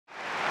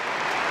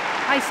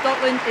Hi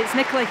Scotland, it's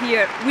Nicola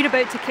here. We're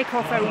about to kick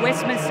off our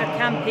Westminster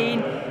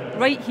campaign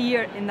right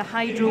here in the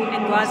Hydro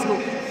in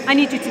Glasgow. I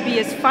need you to be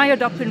as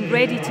fired up and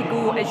ready to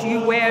go as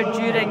you were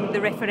during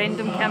the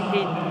referendum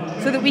campaign,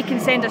 so that we can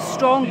send a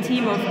strong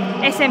team of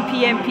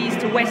SNP MPs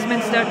to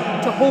Westminster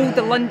to hold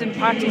the London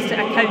parties to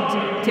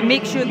account, to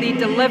make sure they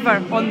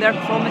deliver on their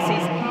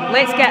promises.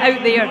 Let's get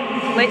out there,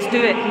 let's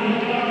do it.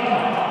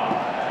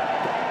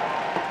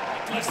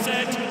 Nicola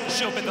said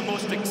she'll be the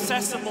most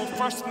accessible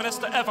First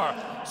Minister ever,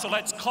 so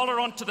let's call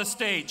her onto the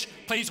stage.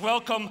 Please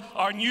welcome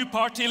our new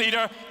party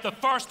leader, the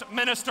First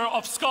Minister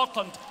of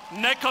Scotland,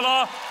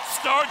 Nicola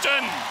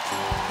Sturgeon.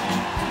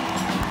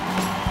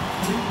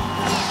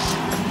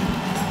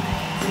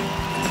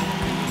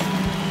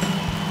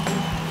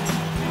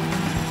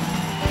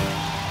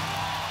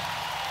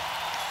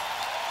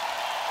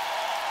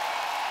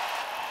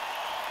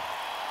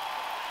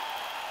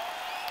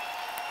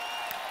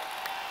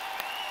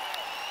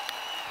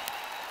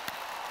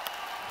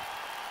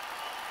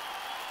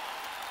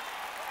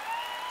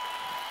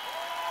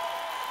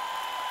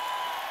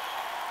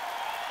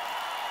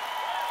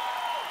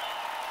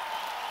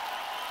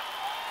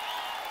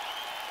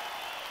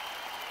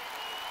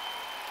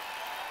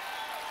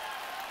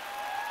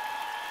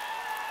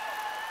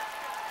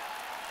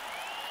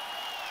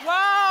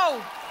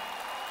 Wow!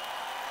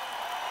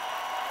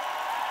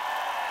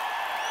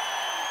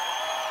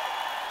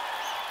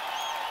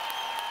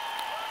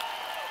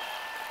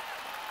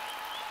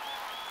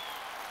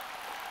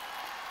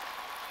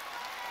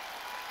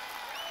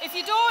 If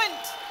you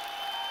don't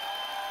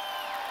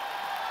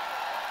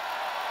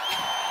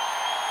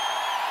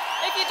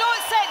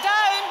sit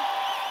down,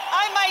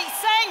 I might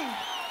sing.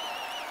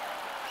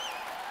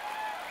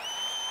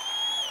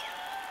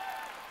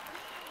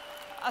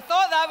 I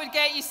thought that would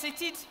get you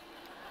seated.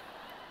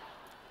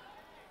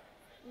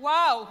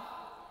 Wow,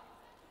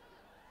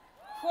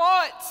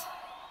 what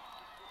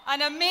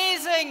an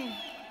amazing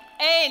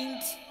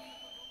end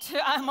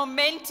to a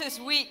momentous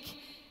week.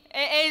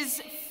 It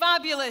is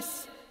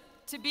fabulous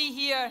to be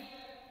here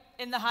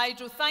in the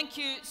Hydro. Thank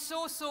you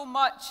so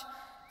much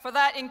for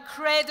that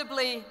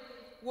incredibly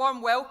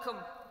warm welcome.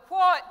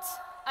 What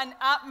an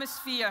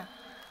atmosphere.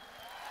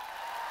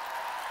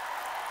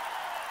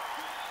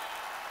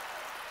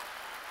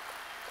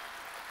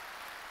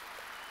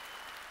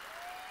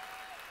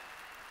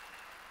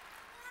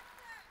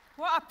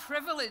 What a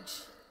privilege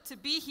to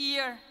be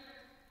here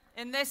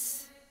in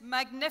this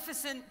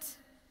magnificent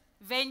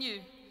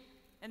venue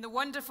in the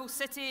wonderful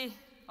city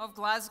of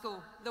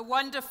Glasgow, the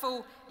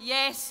wonderful,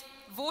 yes,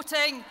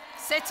 voting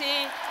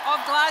city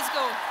of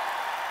Glasgow.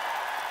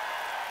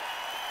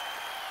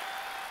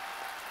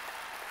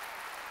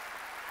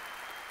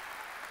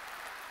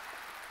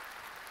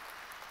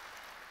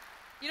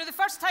 You know, the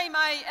first time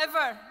I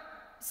ever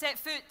set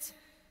foot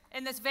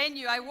in this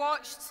venue, I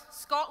watched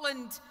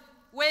Scotland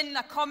win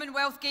a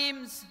Commonwealth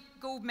Games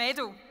gold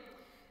medal.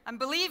 And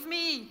believe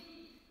me,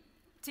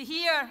 to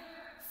hear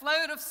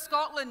Flower of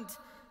Scotland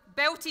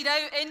belted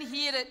out in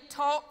here at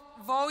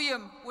top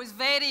volume was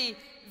very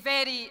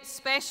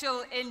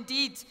special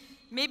indeed.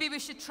 Maybe we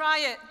should try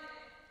it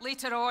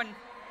later on.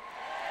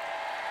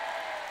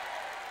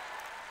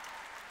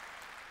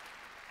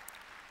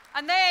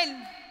 And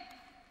then,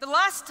 the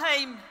last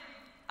time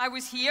I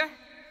was here,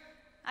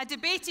 I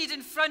debated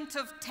in front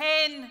of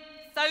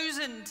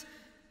 10,000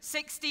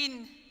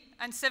 16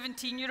 and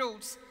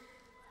 17-year-olds.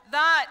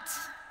 That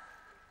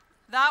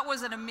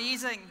was an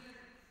amazing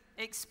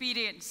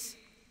experience,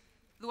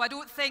 though I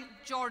don't think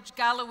George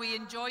Galloway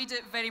enjoyed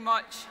it very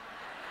much.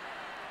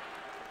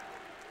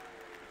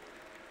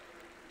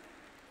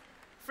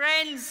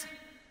 Friends,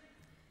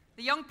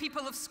 the young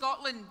people of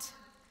Scotland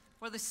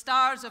were the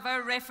stars of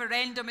our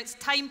referendum. It's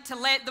time to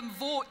let them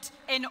vote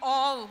in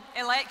all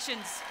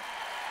elections.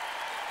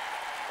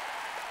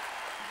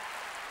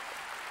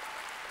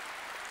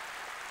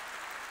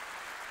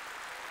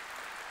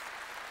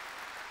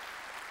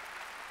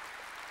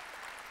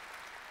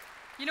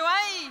 You know,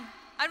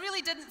 I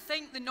really didn't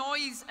think the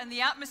noise and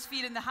the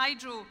atmosphere in the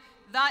Hydro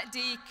that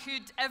day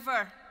could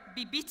ever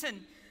be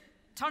beaten.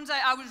 Turns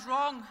out I was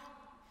wrong.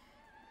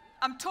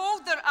 I'm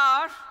told there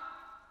are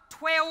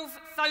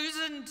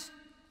 12,000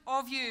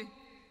 of you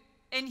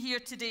in here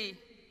today.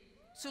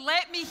 So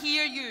let me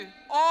hear you,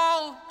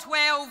 all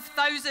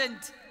 12,000.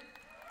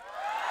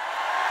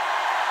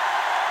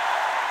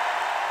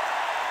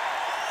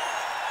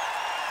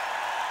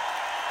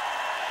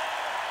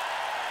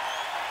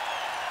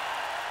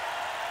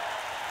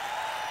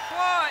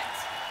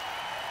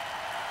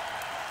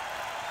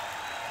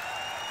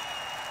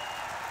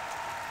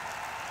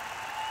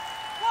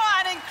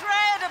 What an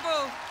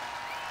incredible.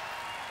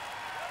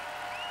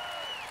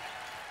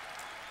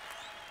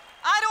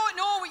 I don't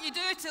know what you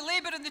do to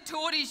Labour and the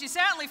Tories. You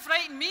certainly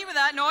frightened me with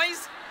that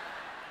noise.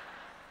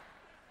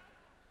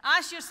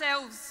 Ask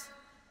yourselves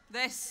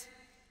this.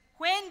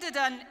 When did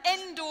an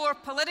indoor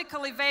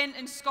political event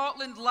in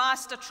Scotland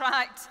last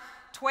attract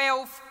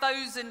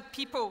 12,000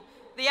 people?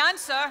 The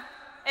answer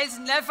is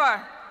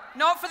never.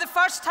 Not for the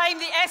first time.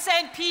 The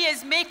SNP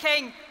is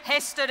making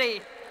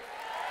history.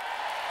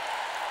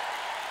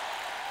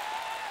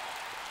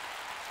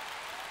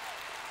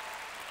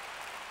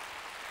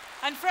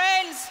 And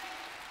friends,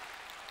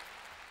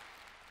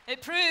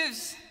 it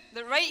proves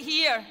that right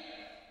here,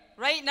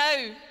 right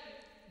now,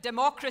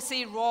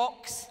 democracy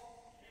rocks.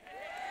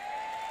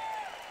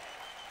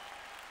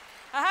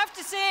 I have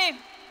to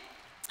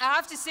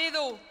say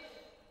though,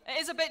 it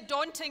is a bit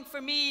daunting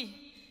for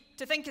me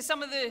to think of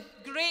some of the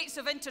greats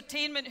of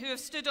entertainment who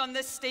have stood on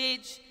this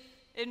stage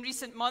in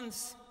recent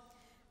months.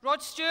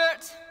 Rod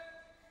Stewart,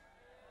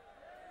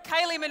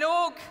 Kylie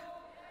Minogue,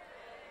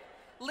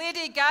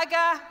 Lady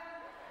Gaga.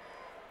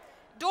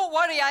 Don't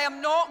worry, I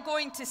am not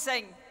going to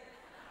sing.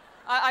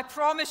 I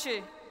promise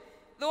you.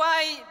 Though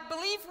I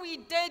believe we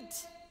did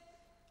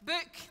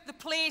book the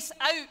place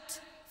out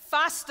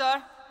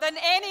faster than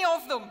any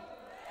of them.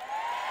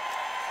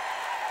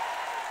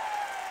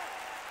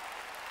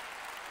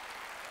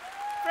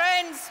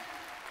 Friends,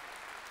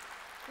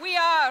 we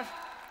are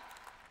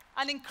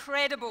an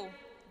incredible,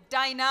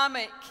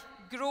 dynamic,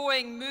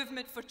 growing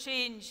movement for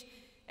change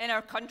in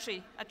our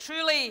country. A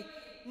truly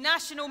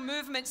national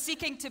movement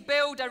seeking to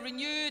build a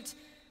renewed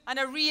and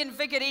a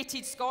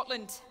reinvigorated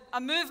Scotland. A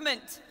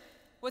movement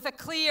with a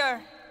clear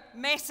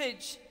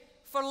message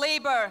for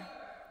Labour,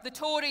 the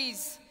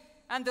Tories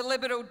and the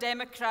Liberal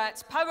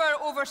Democrats. Power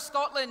over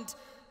Scotland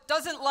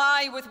doesn't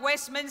lie with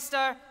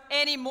Westminster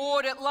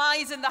anymore. It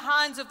lies in the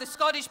hands of the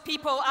Scottish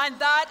people, and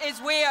that is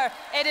where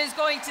it is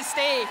going to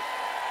stay.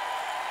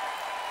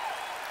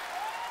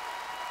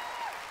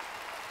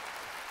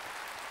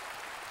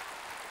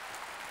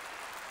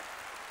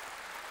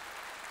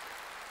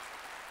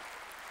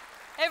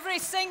 Every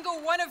single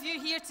one of you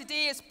here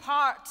today is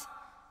part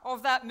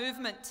of that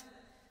movement.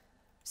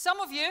 Some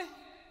of you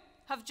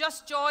have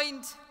just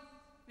joined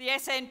the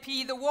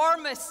SNP, the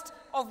warmest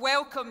of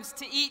welcomes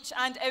to each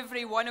and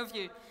every one of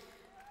you.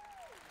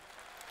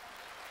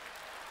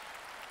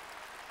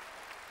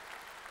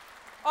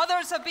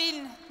 Others have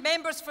been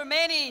members for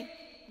many,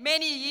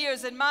 many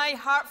years, and my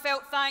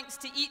heartfelt thanks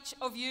to each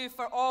of you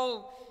for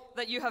all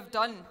that you have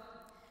done.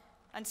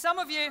 And some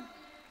of you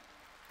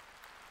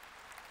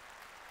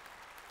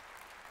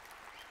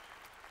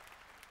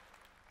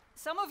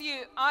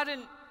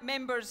aren't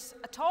members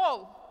at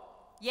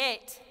all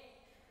yet,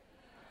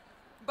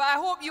 but I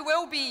hope you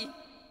will be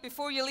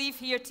before you leave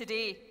here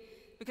today,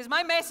 because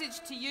my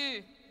message to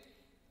you,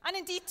 and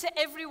indeed to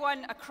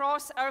everyone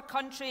across our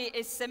country,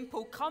 is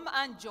simple. Come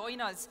and join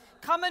us.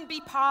 Come and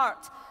be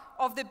part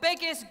of the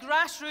biggest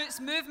grassroots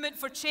movement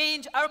for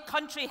change our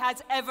country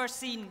has ever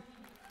seen.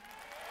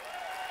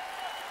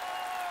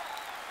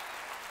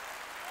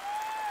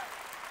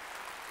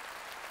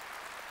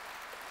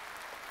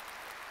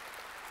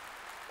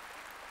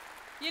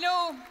 You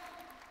know,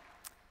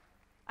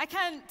 I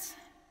can't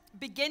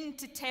begin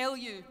to tell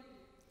you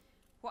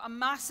what a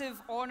massive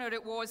honour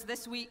it was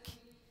this week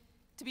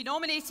to be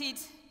nominated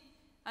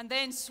and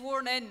then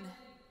sworn in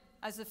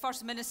as the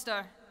First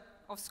Minister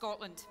of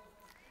Scotland.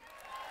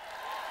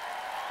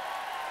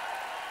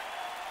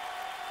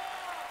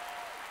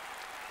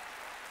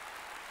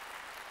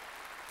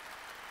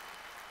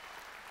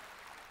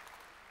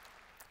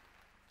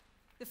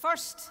 The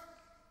first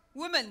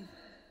woman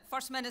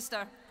First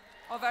Minister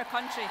of our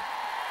country.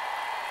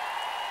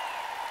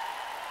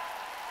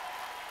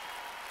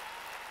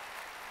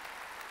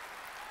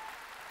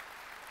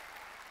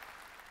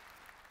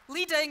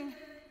 Leading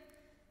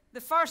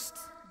the first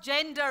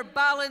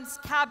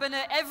gender-balanced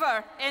cabinet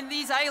ever in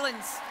these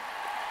islands.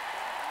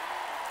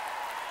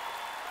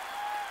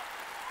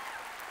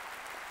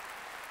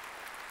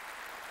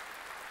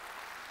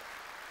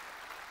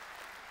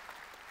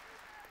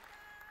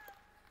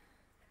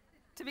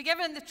 To be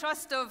given the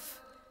trust of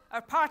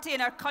our party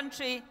and our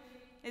country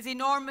is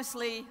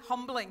enormously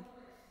humbling,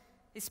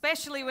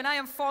 especially when I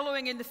am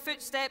following in the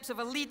footsteps of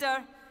a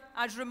leader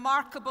as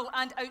remarkable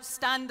and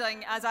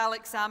outstanding as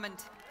Alex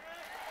Salmond.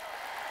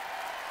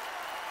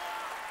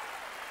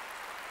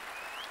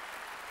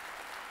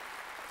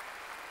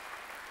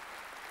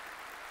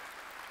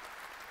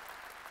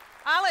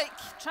 Alec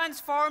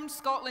transformed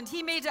Scotland.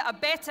 He made it a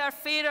better,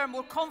 fairer,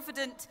 more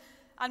confident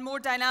and more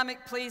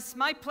dynamic place.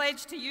 My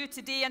pledge to you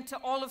today and to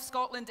all of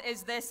Scotland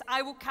is this: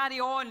 I will carry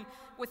on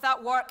with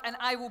that work and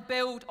I will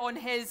build on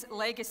his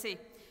legacy.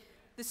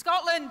 The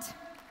Scotland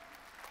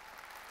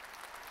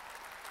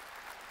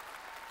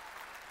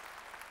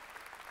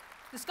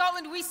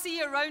we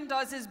see around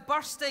us is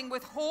bursting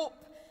with hope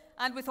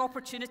and with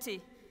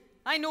opportunity.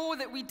 I know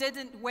that we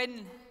didn't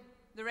win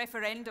the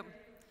referendum,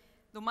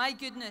 though my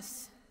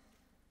goodness,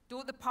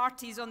 don't the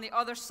parties on the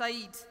other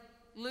side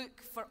look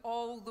for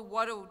all the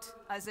world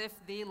as if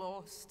they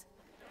lost.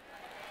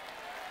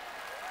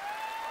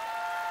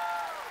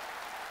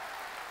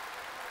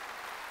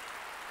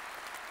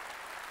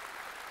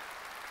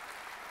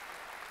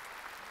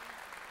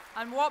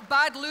 And what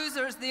bad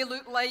losers they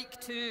look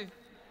like too.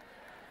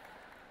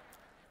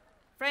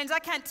 Friends, I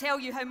can't tell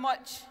you how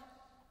much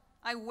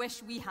I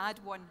wish we had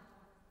won.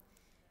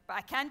 But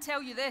I can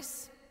tell you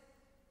this,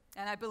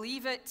 and I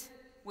believe it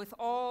with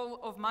all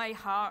of my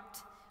heart: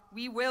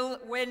 we will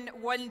win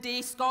one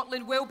day.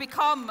 Scotland will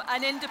become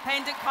an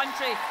independent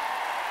country.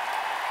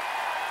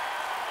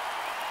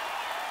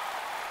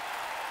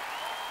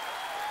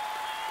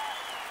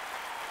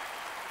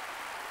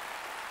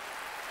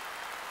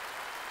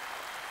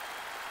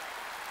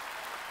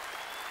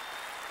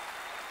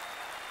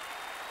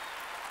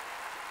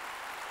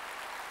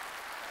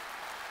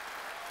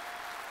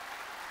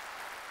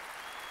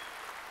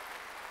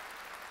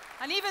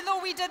 And even though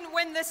we didn't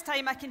win this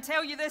time, I can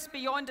tell you this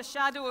beyond a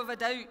shadow of a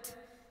doubt.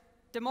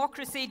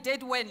 Democracy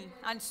did win,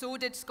 and so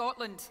did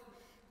Scotland.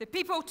 The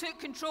people took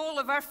control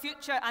of our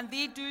future, and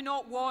they do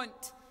not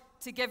want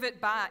to give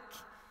it back.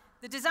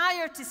 The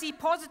desire to see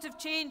positive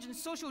change and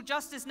social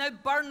justice now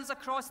burns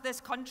across this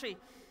country.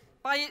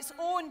 By its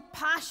own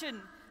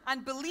passion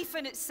and belief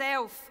in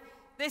itself,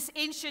 this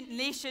ancient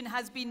nation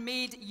has been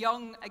made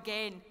young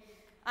again.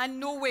 And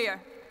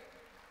nowhere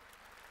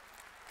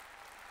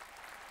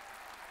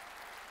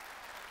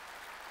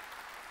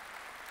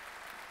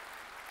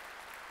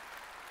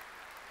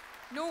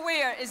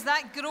is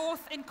that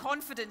growth in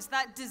confidence,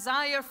 that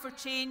desire for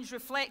change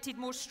reflected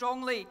more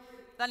strongly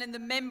than in the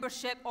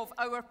membership of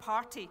our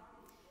party.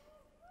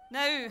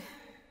 Now,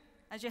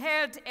 as you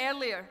heard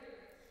earlier,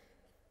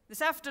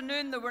 this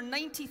afternoon there were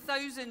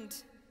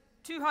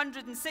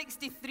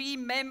 90,263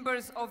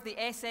 members of the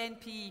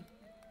SNP.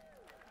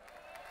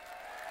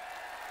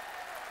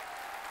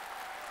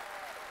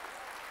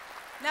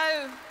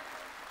 Now,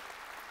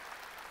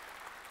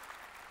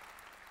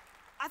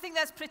 I think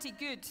that's pretty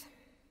good.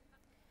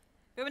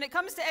 But when it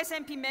comes to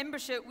SNP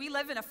membership, we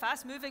live in a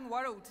fast-moving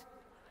world.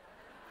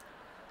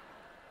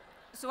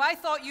 So I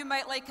thought you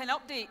might like an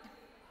update.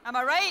 Am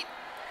I right?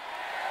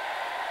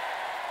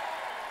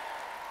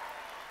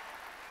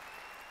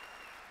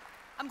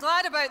 I'm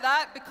glad about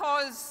that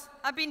because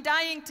I've been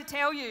dying to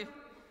tell you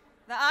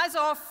that as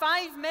of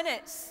 5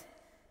 minutes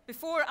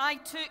before I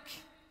took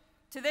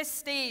to this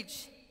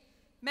stage,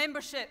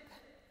 membership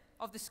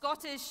of the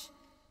Scottish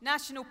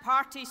National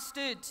Party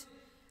stood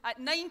at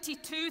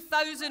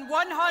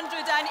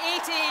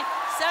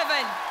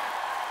 92,187.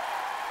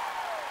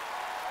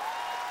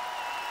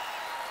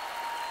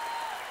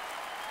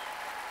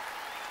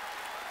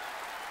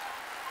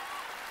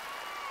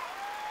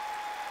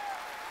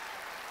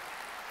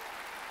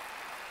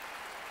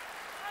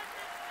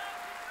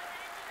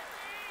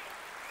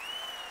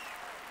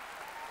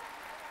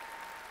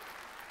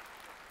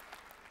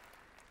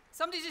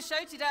 Somebody just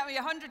shouted at me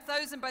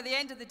 100,000 by the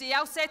end of the day.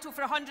 I'll settle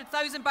for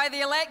 100,000 by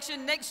the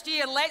election next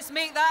year. Let's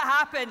make that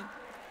happen.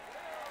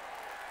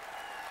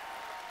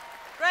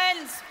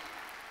 Friends,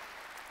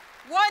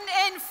 1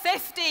 in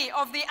 50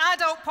 of the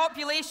adult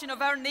population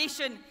of our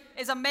nation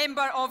is a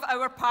member of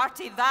our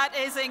party. That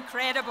is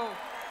incredible.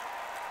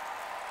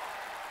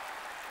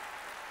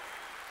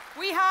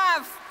 We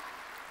have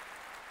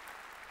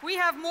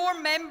more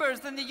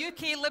members than the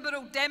UK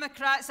Liberal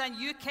Democrats and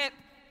UKIP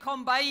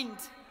combined.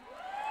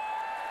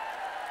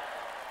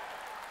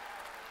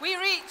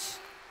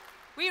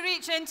 We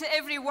reach into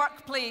every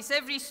workplace,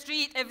 every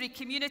street, every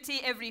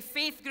community, every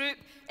faith group,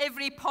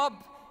 every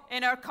pub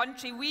in our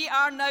country. We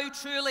are now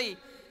truly,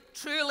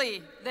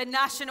 truly the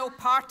National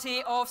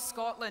Party of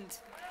Scotland.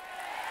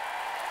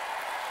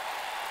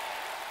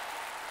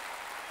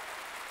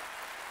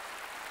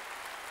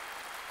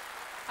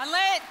 And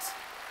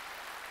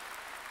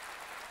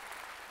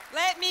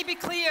let me be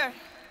clear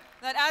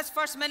that as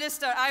First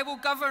Minister, I will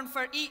govern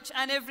for each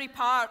and every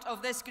part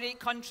of this great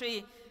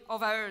country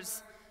of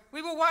ours.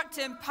 We will work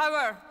to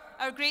empower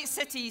our great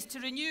cities, to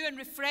renew and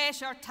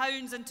refresh our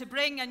towns, and to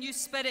bring a new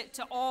spirit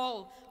to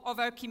all of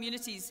our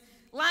communities.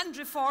 Land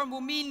reform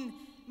will mean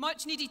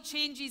much needed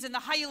changes in the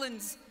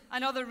Highlands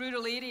and other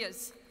rural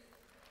areas.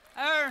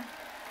 Our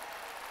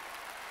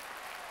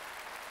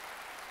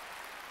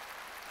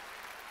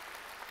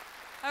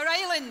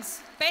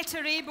islands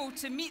better able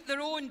to meet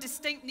their own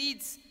distinct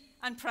needs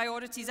and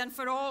priorities, and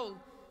for all,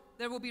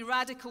 there will be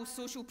radical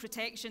social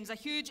protections, a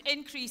huge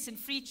increase in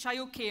free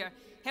childcare,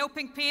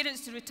 helping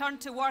parents to return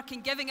to work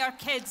and giving our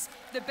kids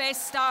the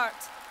best start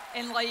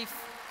in life.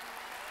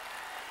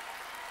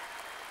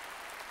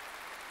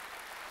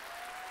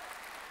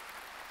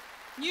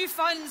 New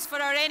funds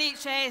for our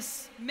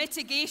NHS,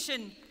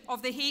 mitigation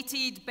of the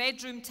hated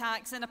bedroom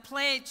tax, and a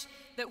pledge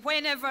that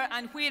whenever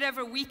and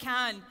wherever we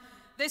can,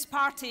 this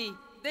party,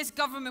 this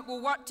government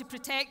will work to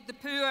protect the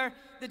poor,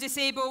 the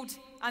disabled,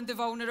 and the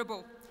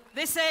vulnerable.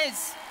 This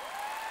is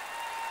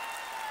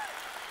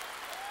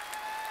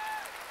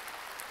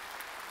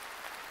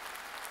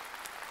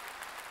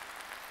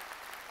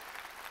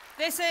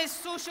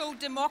social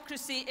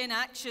democracy in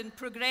action,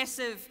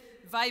 progressive,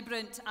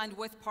 vibrant, and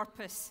with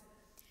purpose.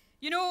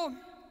 You know,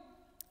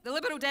 the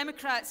Liberal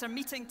Democrats are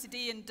meeting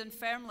today in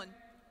Dunfermline.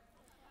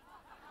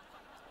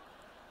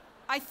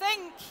 I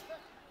think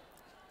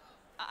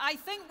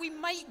we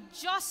might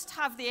just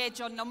have the edge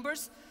on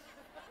numbers.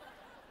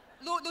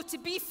 Though to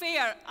be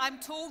fair, I'm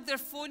told their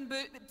phone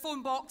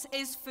box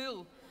is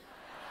full.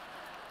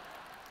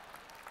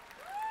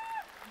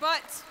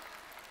 But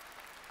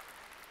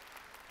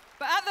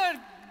at their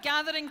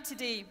gathering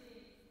today,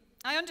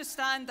 I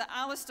understand that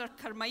Alistair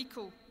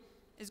Carmichael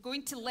is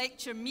going to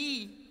lecture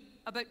me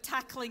about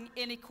tackling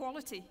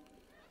inequality.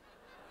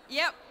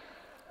 Yep,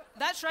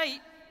 that's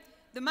right.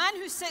 The man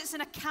who sits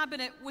in a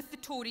cabinet with the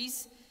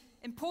Tories,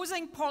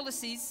 imposing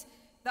policies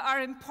that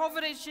are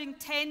impoverishing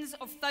tens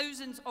of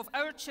thousands of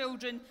our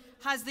children,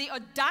 has the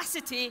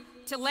audacity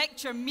to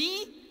lecture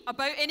me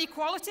about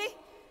inequality?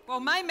 Well,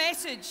 my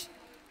message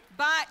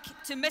back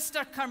to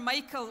Mr.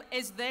 Carmichael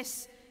is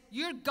this: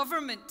 Your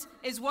government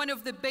is one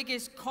of the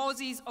biggest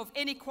causes of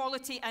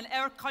inequality in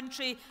our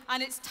country,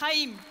 and it's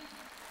time.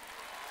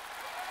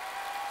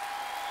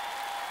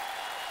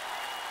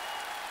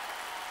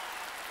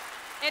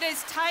 It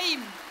is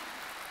time.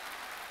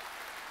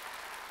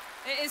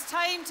 It is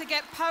time to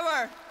get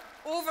power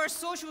over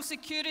social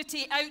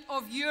security out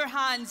of your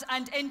hands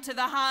and into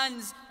the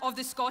hands of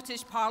the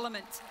Scottish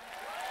Parliament.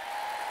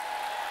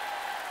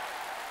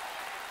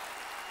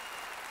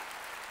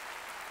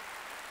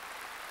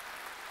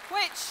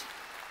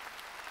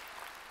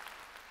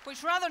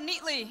 Which rather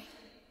neatly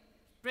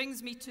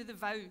brings me to the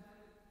vow.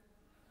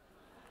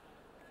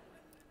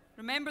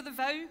 Remember the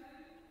vow?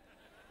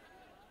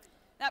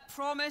 That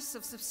promise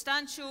of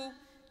substantial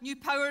new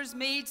powers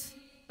made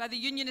by the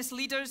unionist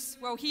leaders?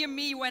 Well, hear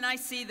me when I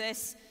say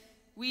this.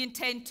 We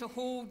intend to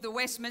hold the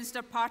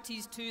Westminster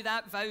parties to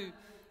that vow.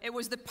 It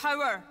was the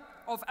power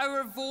of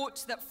our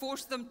vote that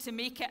forced them to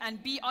make it,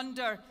 and be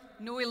under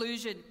no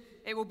illusion.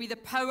 It will be the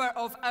power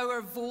of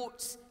our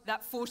votes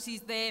that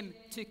forces them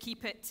to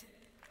keep it.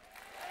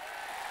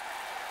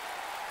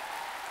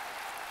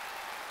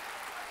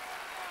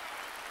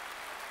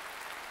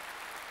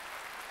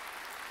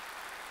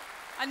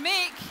 And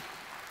make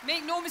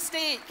no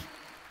mistake,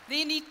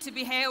 they need to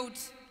be held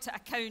to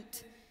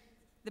account.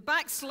 The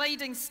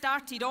backsliding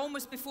started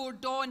almost before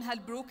dawn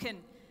had broken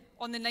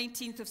on the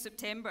 19th of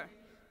September.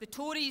 The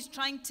Tories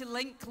trying to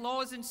link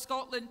laws in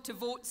Scotland to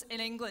votes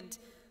in England,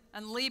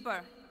 and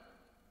Labour,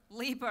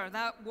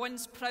 that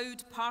once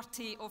proud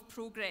party of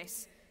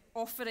progress,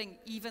 offering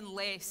even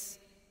less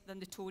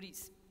than the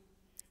Tories.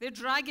 They're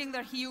dragging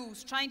their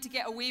heels, trying to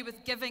get away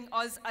with giving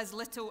us as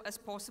little as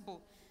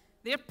possible.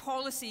 Their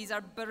policies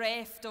are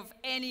bereft of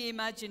any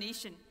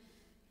imagination.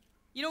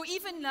 You know,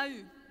 even now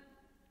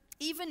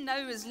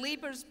as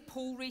Labour's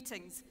poll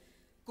ratings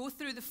go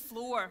through the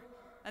floor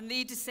and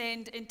they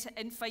descend into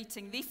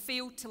infighting, they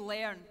fail to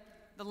learn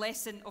the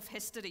lesson of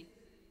history.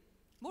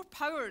 More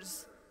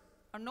powers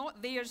are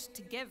not theirs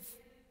to give.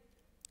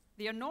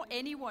 They are not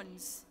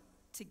anyone's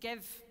to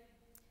give.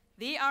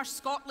 They are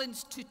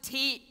Scotland's to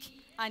take,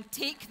 and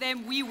take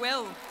them we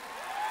will.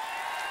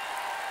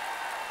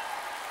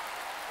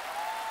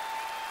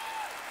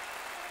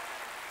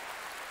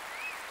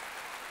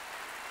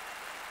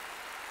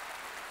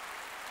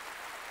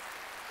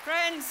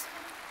 Friends,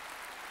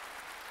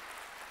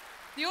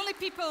 the only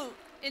people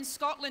in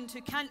Scotland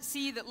who can't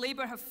see that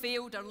Labour have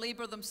failed are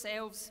Labour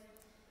themselves.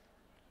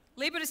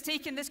 Labour has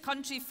taken this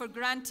country for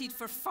granted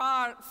for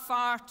far,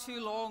 far too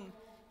long.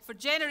 For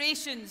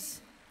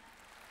generations,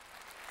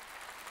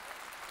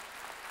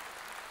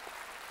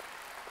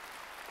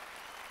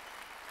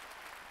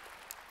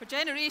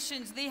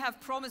 they have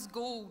promised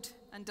gold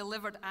and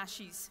delivered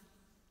ashes.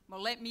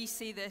 Well, let me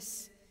say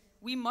this.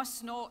 We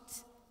must not,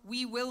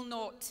 we will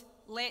not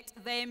let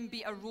them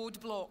be a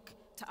roadblock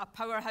to a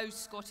powerhouse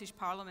Scottish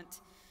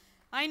Parliament.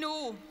 I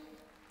know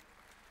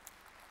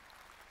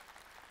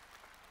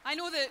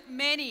that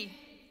many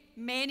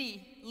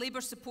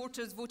Labour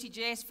supporters voted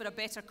yes for a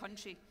better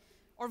country,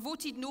 or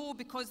voted no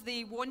because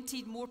they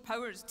wanted more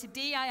powers.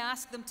 Today I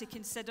ask them to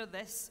consider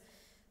this.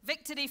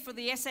 Victory for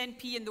the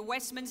SNP in the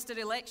Westminster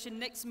election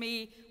next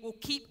May will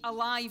keep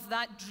alive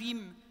that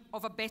dream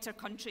of a better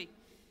country.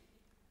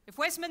 If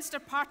Westminster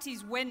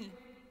parties win,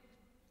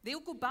 they'll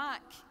go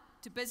back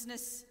to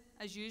business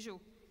as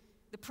usual.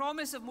 The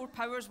promise of more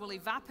powers will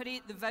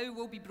evaporate, the vow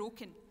will be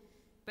broken.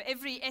 But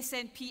every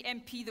SNP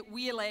MP that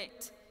we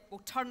elect will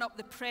turn up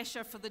the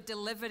pressure for the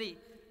delivery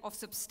of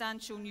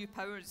substantial new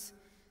powers.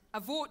 A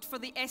vote for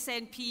the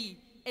SNP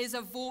is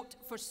a vote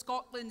for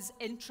Scotland's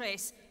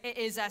interests. It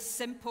is as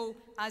simple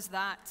as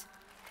that.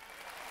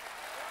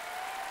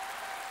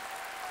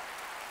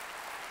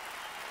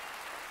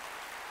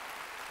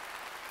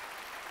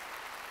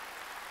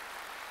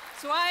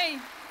 So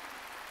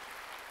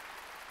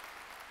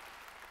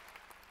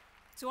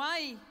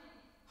I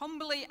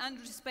humbly and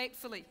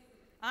respectfully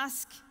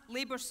ask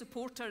Labour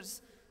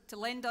supporters to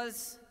lend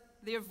us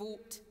their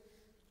vote,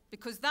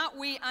 because that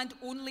way and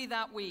only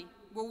that way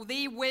will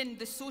they win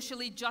the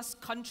socially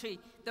just country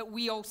that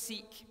we all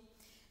seek.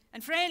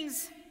 And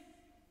friends,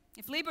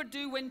 if Labour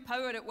do win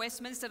power at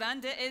Westminster,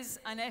 and it is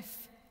an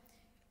if,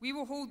 we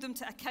will hold them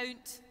to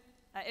account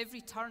at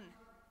every turn.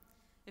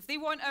 If they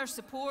want our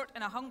support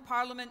in a hung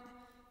Parliament,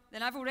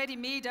 then I've already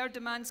made our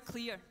demands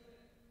clear.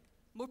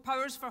 More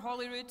powers for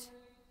Holyrood,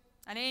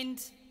 an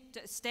end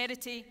to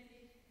austerity,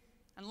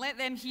 and let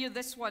them hear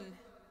this one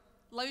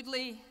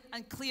loudly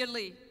and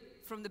clearly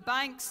from the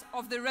banks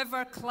of the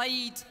River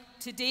Clyde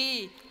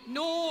today.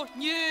 No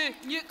new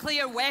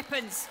nuclear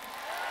weapons.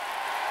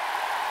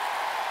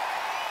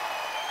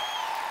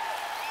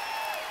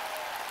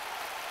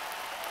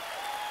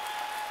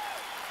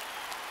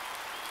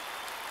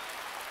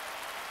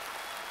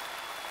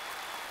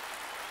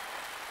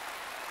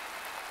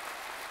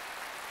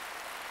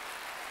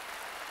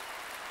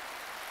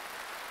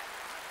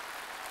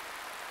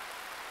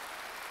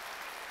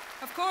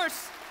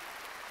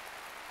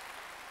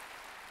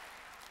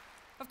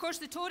 Of course,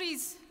 the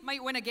Tories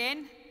might win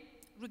again,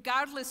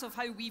 regardless of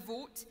how we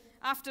vote,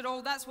 After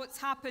all, that's what's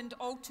happened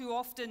all too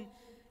often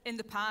in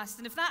the past.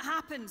 And if that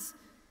happens,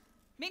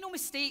 make no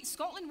mistake,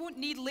 Scotland won't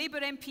need Labour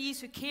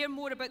MPs who care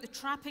more about the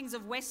trappings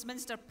of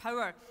Westminster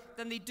power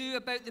than they do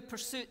about the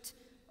pursuit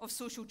of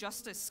social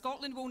justice.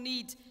 Scotland will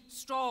need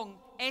strong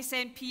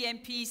SNP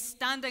MPs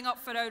standing up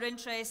for our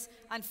interests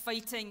and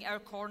fighting our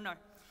corner.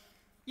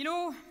 You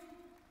know,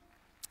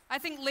 I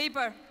think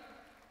Labour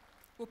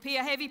will pay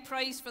a heavy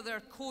price for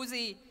their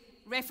cosy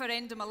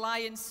referendum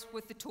alliance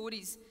with the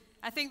Tories.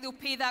 I think they'll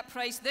pay that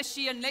price this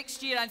year,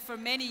 next year, and for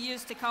many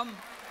years to come.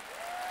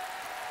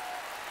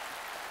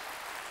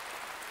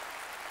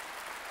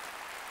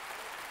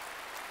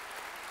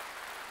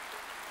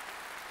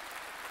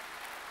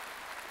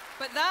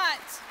 But that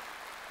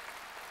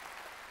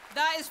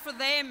is for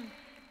them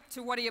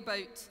to worry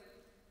about.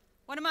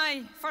 One of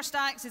my first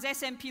acts as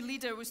SNP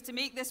leader was to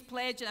make this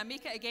pledge, and I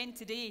make it again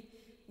today.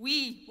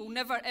 We will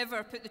never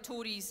ever put the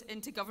Tories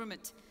into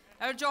government.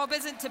 Our job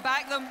isn't to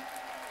back them.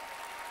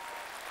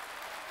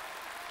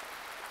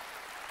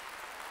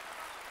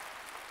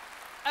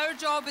 Our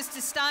job is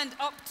to stand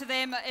up to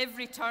them at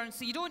every turn.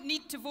 So you don't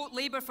need to vote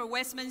Labour for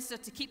Westminster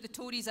to keep the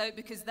Tories out,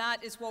 because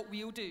that is what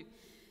we'll do.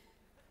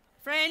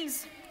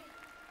 Friends,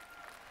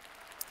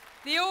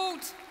 the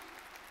old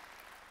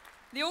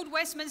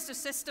Westminster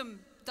system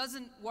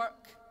doesn't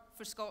work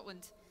for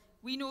Scotland.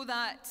 We know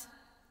that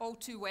all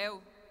too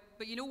well.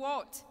 But you know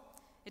what?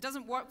 It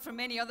doesn't work for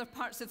many other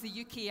parts of the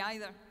UK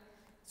either.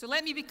 So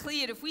let me be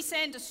clear, if we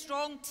send a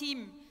strong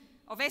team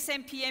of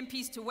SNP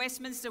MPs to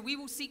Westminster, we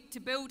will seek to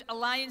build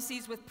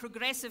alliances with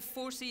progressive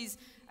forces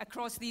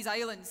across these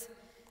islands.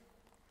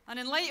 And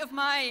in light of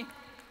my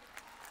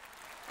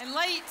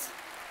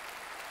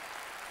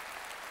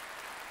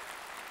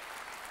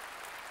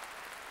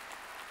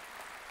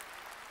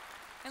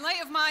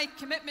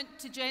commitment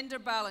to gender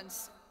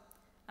balance,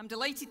 I'm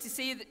delighted to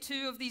say that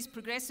 2 of these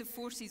progressive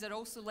forces are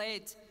also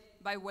led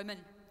by women.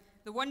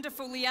 The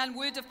wonderful Leanne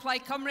Wood of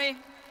Plaid Cymru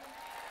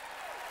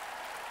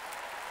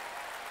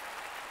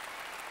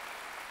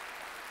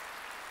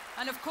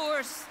and, of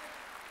course,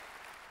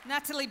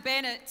 Natalie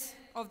Bennett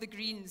of the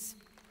Greens.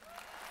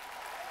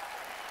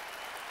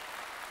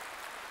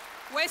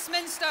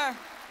 Westminster,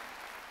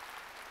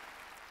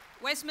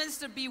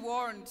 be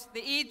warned.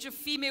 The age of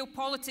female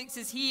politics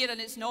is here, and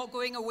it's not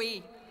going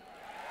away.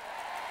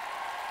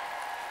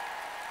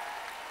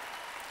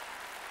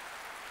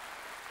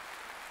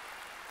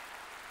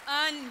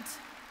 And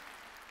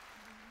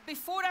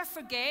before I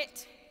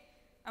forget,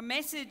 a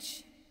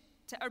message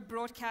to our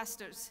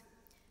broadcasters.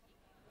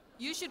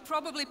 You should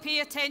probably pay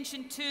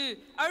attention too.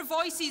 Our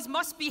voices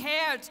must be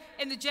heard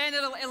in the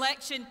general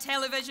election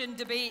television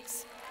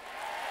debates.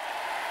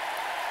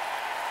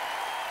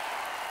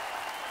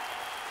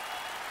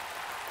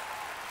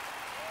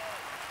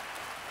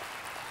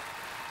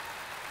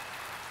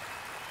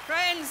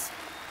 Friends,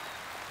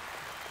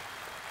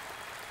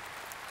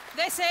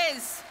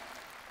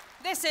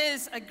 this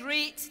is a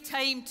great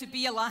time to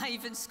be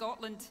alive in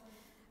Scotland.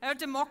 Our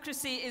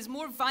democracy is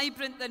more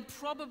vibrant than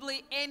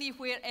probably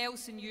anywhere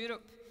else in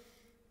Europe.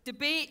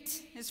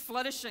 Debate is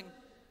flourishing.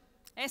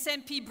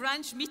 SNP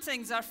branch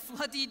meetings are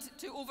flooded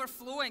to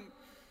overflowing.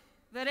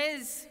 There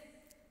is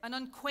an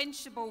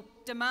unquenchable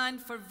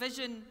demand for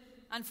vision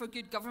and for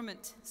good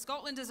government.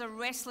 Scotland is a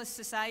restless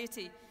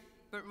society,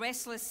 but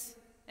restless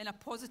in a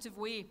positive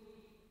way.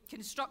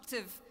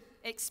 Constructive,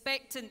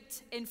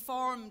 expectant,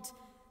 informed,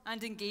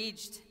 and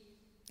engaged.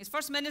 As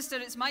First Minister,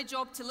 it's my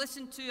job to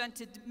listen to and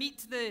to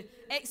meet the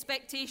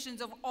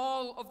expectations of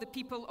all of the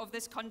people of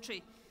this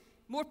country.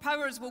 More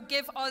powers will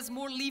give us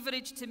more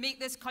leverage to make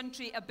this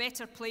country a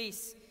better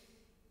place.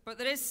 But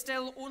there is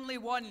still only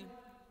one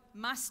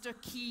master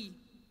key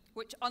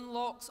which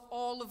unlocks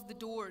all of the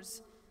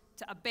doors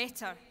to a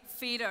better,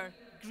 fairer,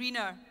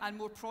 greener, and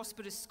more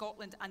prosperous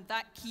Scotland, and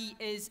that key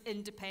is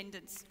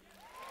independence.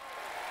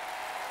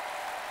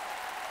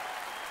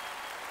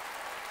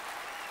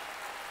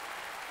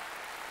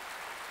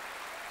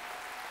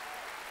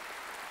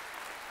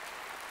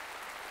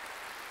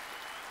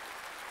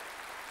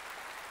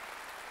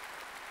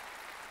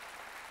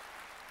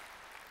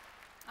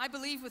 I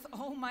believe with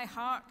all my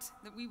heart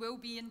that we will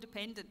be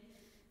independent.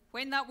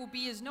 When that will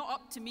be is not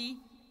up to me,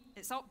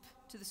 it's up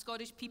to the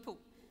Scottish people.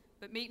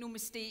 But make no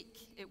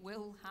mistake, it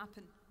will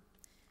happen.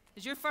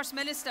 As your First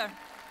Minister,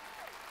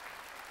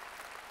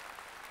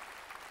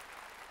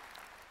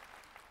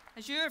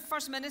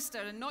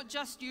 and not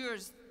just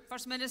yours,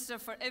 First Minister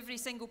for every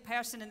single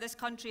person in this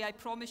country, I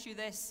promise you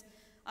this.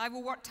 I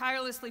will work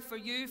tirelessly for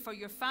you, for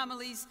your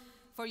families,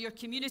 for your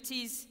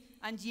communities,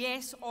 and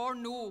yes or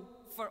no,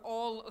 for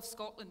all of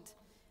Scotland.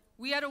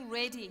 We are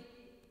already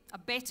a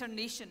better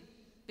nation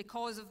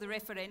because of the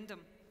referendum.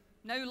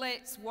 Now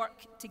let's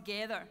work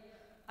together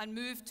and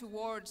move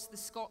towards the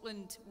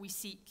Scotland we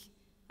seek.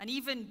 An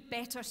even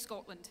better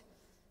Scotland.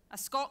 A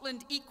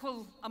Scotland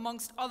equal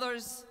amongst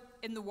others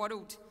in the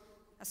world.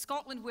 A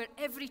Scotland where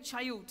every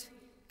child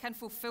can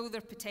fulfil their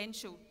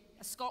potential.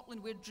 A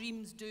Scotland where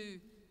dreams do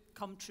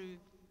come true.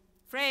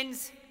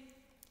 Friends,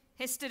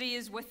 history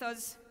is with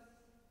us.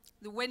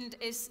 The wind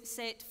is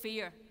set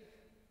fair.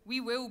 We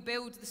will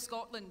build the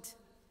Scotland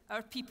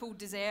our people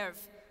deserve.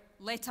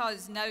 Let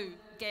us now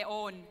get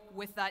on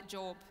with that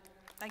job.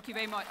 Thank you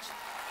very much.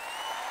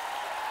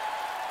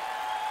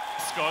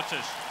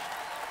 Scottish.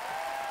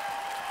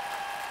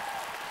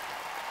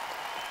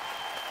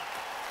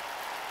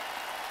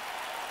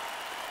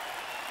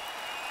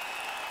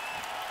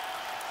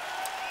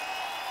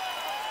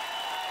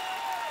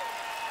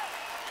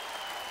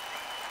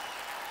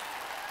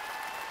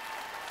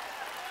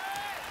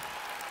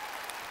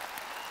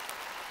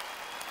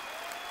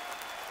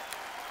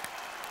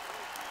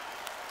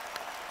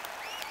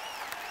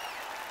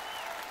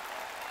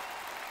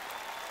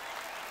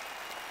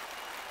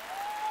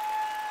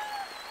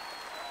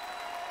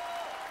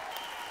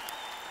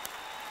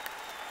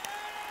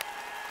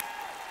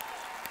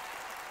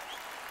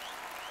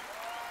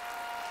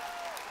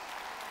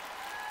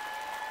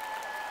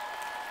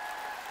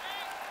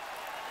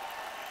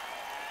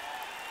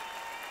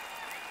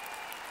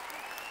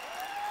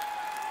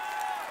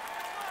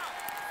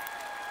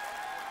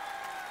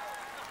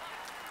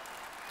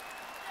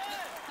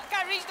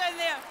 Reach down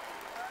there.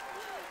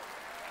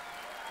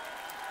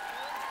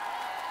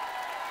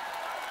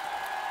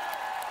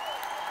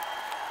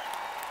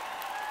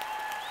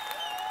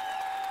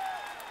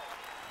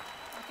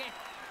 Okay,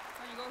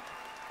 there you go.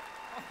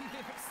 All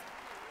yours.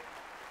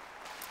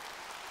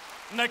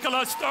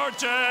 Nicola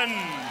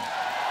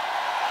Sturgeon.